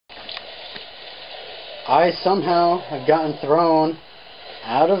I somehow have gotten thrown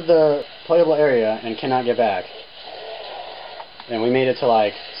out of the playable area and cannot get back. And we made it to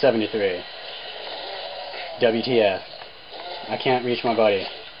like 73. WTF. I can't reach my buddy.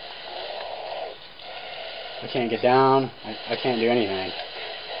 I can't get down. I can't do anything.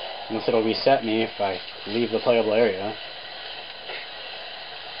 Unless it'll reset me if I leave the playable area.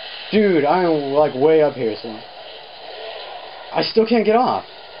 Dude, I'm like way up here, so I still can't get off.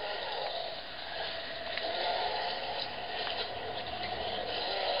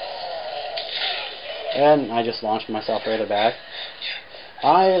 And I just launched myself further back.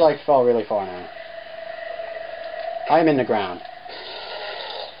 I like fell really far now. I'm in the ground.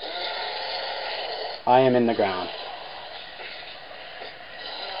 I am in the ground.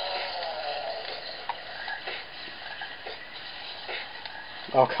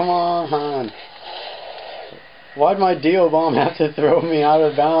 Oh, come on. Why'd my Dio bomb have to throw me out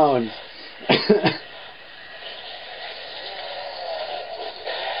of bounds?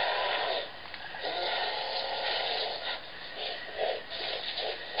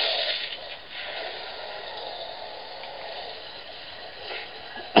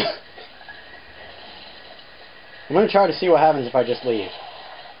 I'm going to try to see what happens if I just leave.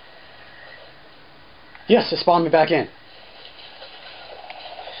 Yes, it spawned me back in.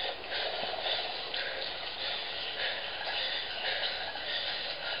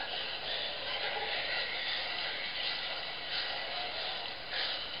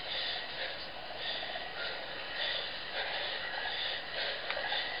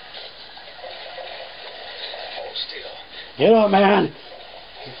 Get up, man!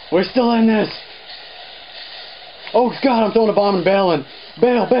 We're still in this! Oh God, I'm throwing a bomb and bailing!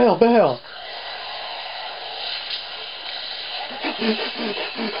 Bail, bail, bail!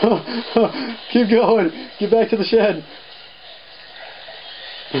 Keep going! Get back to the shed!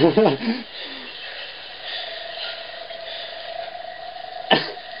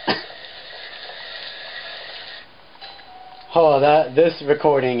 Oh, this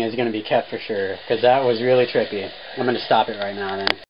recording is going to be kept for sure, because that was really trippy. I'm going to stop it right now then.